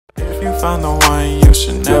if you found the one, you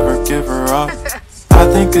should never give her up.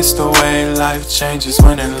 I think it's the way life changes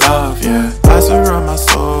when in love, yeah. I surround my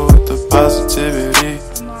soul with the positivity.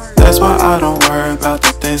 That's why I don't worry about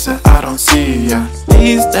the things that I don't see, yeah.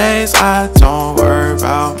 These days I don't worry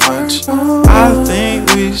about much. I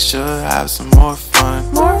think we should have some more fun.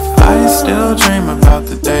 I still dream about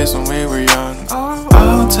the days when we were young.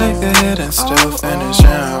 I'll take a hit and still finish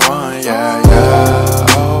in one, yeah, yeah.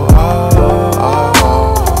 Oh, oh, oh,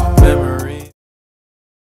 oh. Memory.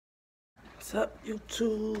 What's up,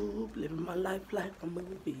 YouTube? Living my life like a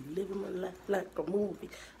movie. Living my life like a movie.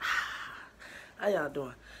 How y'all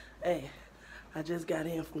doing? Hey, I just got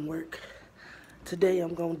in from work. Today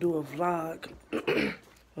I'm gonna do a vlog.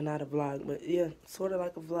 Well, not a vlog, but yeah, sort of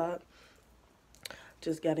like a vlog.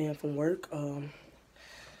 Just got in from work.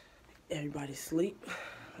 Everybody's asleep.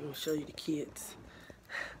 I'm gonna show you the kids.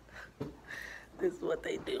 This is what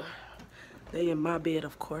they do. They in my bed,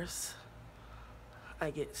 of course.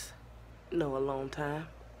 I get alone time.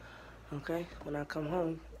 Okay, when I come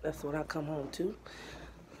home, that's what I come home to.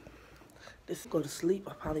 This go to sleep.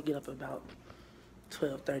 I probably get up about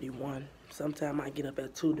 12:31. Sometimes I get up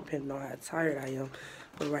at 2, depending on how tired I am.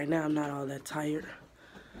 But right now I'm not all that tired.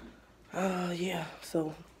 Yeah.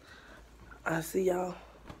 So I'll see y'all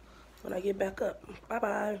when I get back up. Bye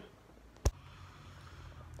bye.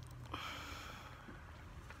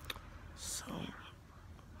 So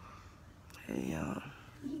hey y'all.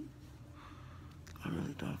 I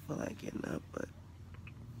really don't feel like getting up, but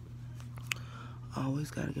I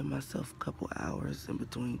always gotta give myself a couple hours in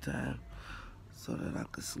between time so that I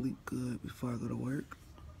can sleep good before I go to work.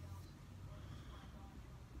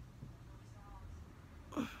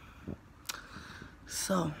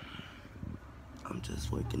 So I'm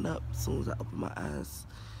just waking up. As soon as I open my eyes,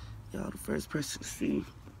 y'all the first person to see.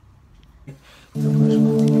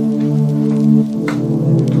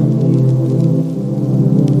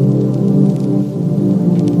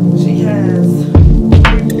 She has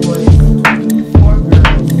 3 boys, 4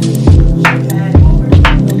 girls. She had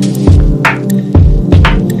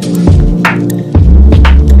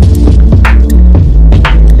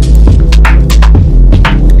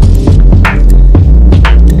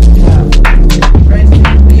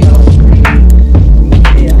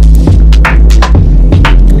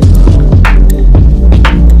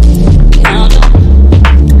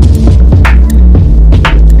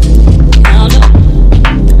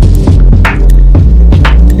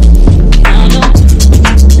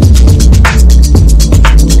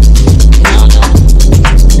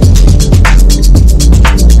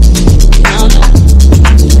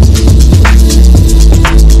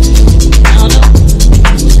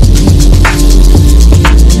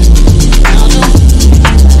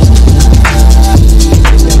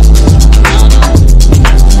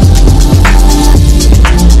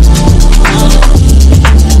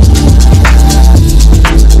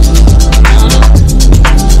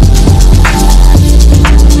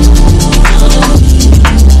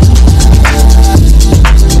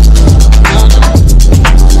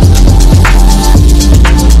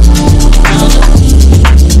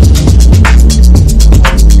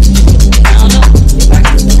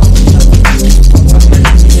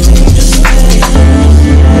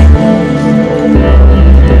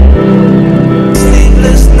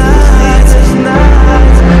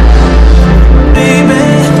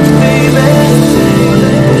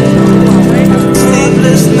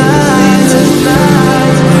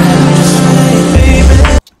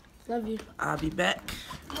I'll be back.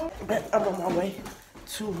 I'm on my way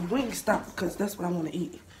to Wingstop because that's what I want to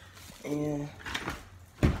eat. And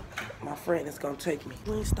my friend is going to take me.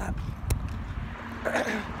 Wingstop.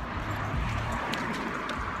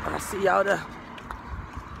 I'll see y'all there.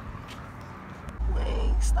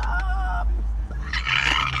 Wingstop.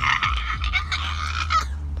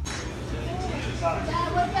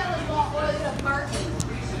 Dad, what that was what was the parking?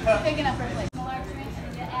 Picking up for like large ranch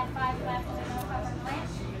and add 5 left and no 5 on the ranch.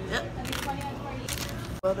 Yep. That'd be 20 on 40.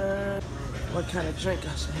 But what kind of drink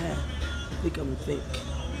I should have? I think I'm think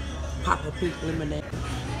Papa Pink lemonade.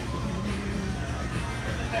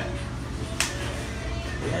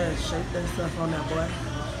 Yeah, shake that stuff on that boy.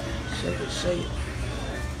 Shake it, shake it.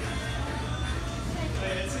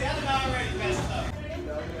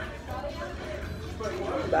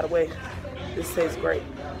 By the way, this tastes great.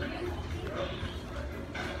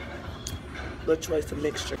 Good choice of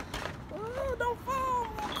mixture. Oh, don't fall,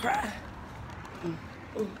 don't cry.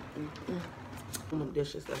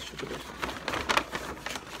 Dishes, that's sugar dishes.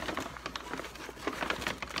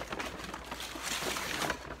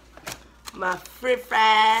 My french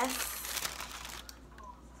fries.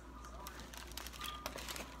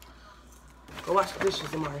 Go wash the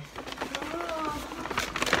dishes, Amari.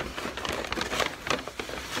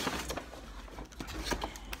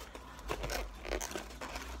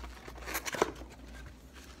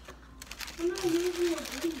 I'm not using the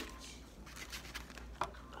bleach.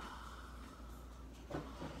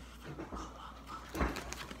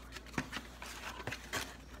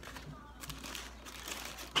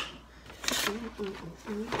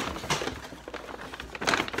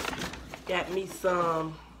 Got me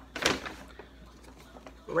some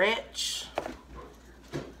ranch,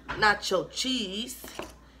 nacho cheese,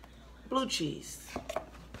 blue cheese.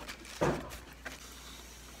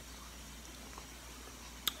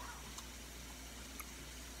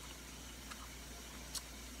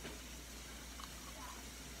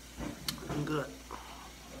 Good.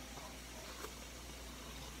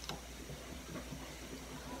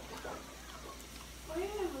 Why are you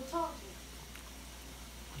never talking?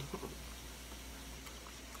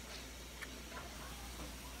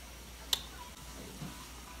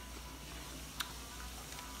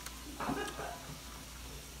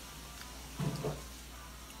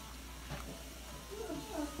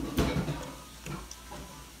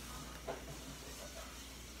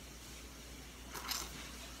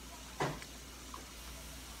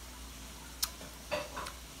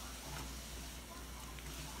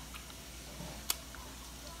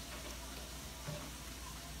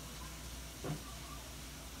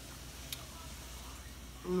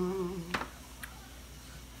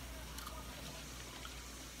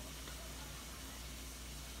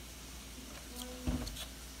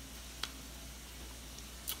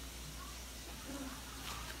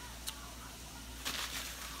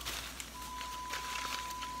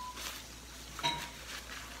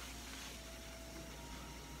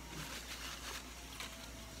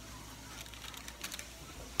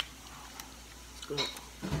 Good.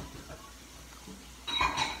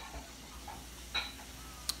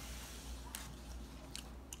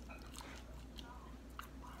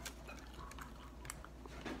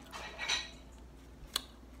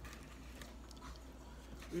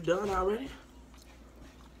 You done already?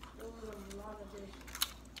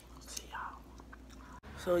 See y'all.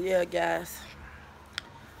 So yeah, guys,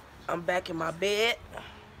 I'm back in my bed.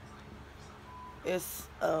 It's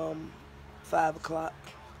 5 o'clock.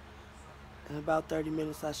 In about 30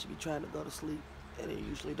 minutes, I should be trying to go to sleep, and it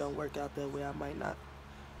usually don't work out that way. I might not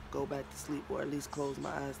go back to sleep, or at least close my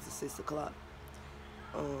eyes to 6 o'clock.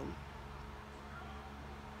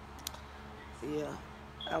 Yeah,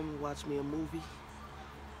 I'm gonna watch me a movie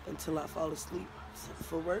until I fall asleep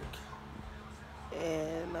for work,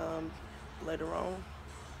 and later on,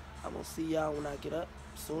 I'm gonna see y'all when I get up.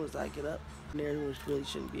 As soon as I get up, there really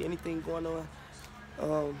shouldn't be anything going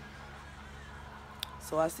on.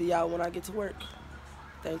 So I see y'all when I get to work.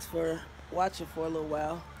 Thanks for watching for a little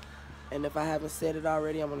while. And if I haven't said it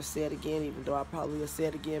already, I'm going to say it again, even though I probably will say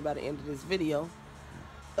it again by the end of this video.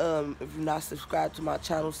 If you're not subscribed to my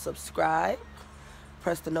channel, subscribe.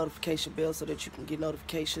 Press the notification bell so that you can get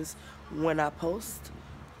notifications when I post.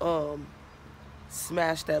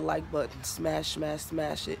 Smash that like button. Smash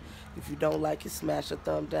it. If you don't like it, smash the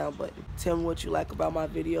thumb down button. Tell me what you like about my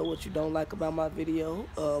video, what you don't like about my video,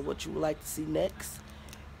 what you would like to see next.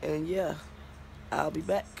 And yeah, I'll be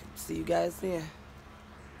back. See you guys then.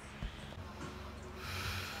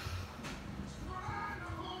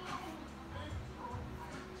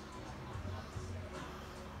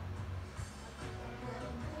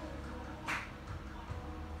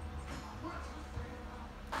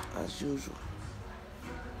 As usual,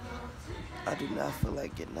 I do not feel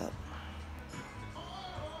like getting up.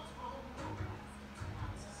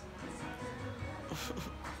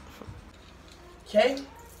 Okay,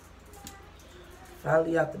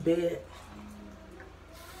 finally out the bed.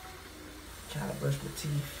 Trying to brush my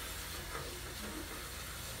teeth.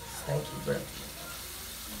 Stanky breath.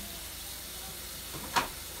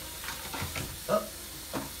 Up.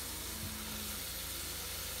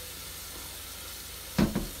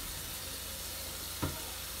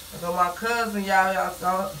 I got my cousin, y'all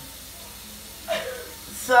saw it.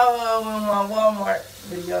 Saw in my Walmart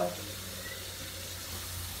video.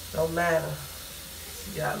 Don't matter.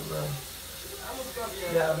 She got a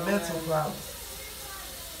mental problem.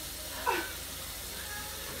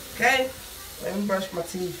 Okay, let me brush my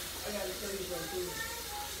teeth. I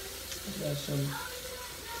gotta show you.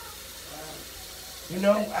 You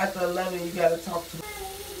know, after 11, you gotta talk to me.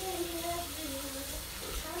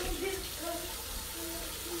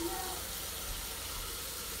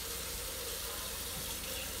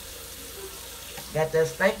 Got that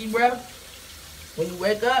stanky breath when you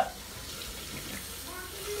wake up.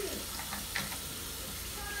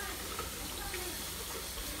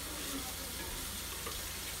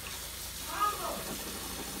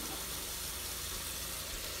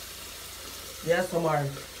 Yes, Amari.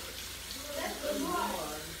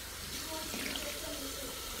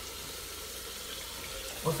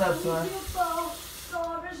 What's up, son?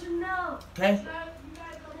 Okay?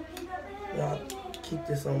 Y'all, keep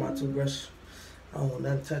this on my toothbrush. I don't want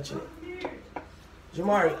nothing touching it.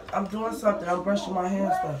 Jamari, I'm doing something. I'm brushing my hair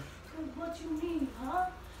and stuff. What you mean, huh?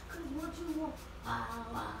 What you want?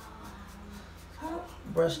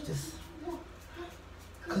 Brush this.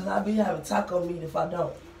 Cause I be having taco meat if I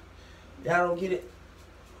don't. Y'all don't get it?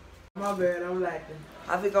 My bad, I'm lacking.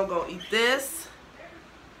 I think I'm gonna eat this.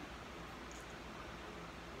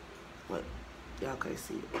 What? Y'all can't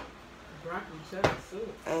see it. Broccoli cheddar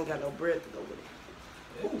soup. I ain't got no bread to go with it.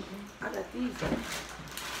 Ooh, I got these.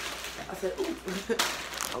 I said, ooh.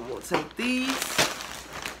 I'm gonna take these.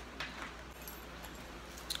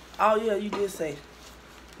 Oh yeah, you did say.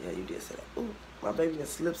 Yeah, you did say that. Ooh, my baby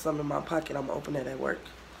just slipped something in my pocket. I'm gonna open that at work.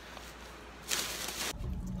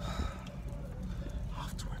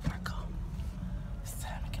 Off to work I go. It's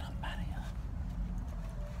time to get up out of here.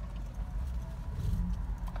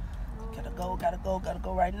 Gotta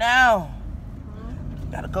go right now.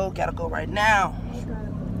 Gotta go right now.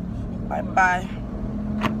 Bye-bye.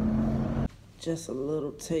 Just a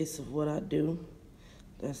little taste of what I do.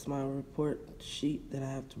 That's my report sheet that I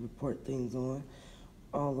have to report things on.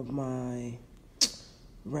 All of my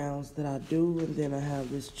rounds that I do, and then I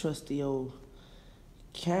have this trusty old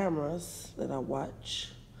cameras that I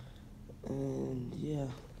watch. And yeah,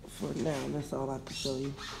 for now, that's all I can show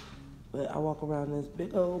you. But I walk around this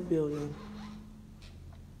big old building,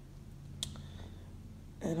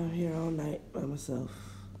 and I'm here all night by myself,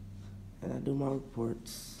 and I do my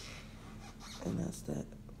reports, and that's that.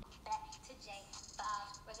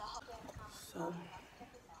 So,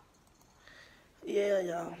 yeah,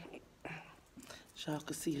 y'all. As y'all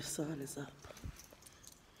can see, the sun is up.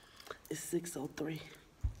 It's 6:03.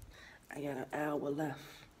 I got an hour left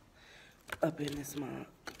up in this mug.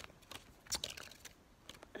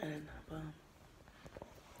 And,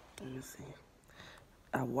 let me see.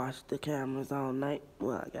 I watched the cameras all night.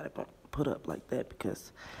 Well, I got it put up like that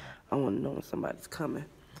because I want to know when somebody's coming.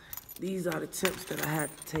 These are the temps that I had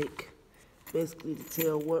to take, basically to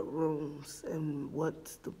tell what rooms and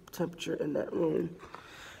what's the temperature in that room.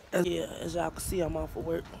 And yeah, as y'all can see, I'm off of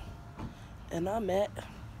work. And I'm at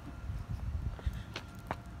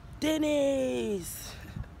Denny's.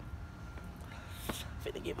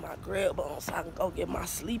 Finna get my grub on so I can go get my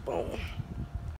sleep on.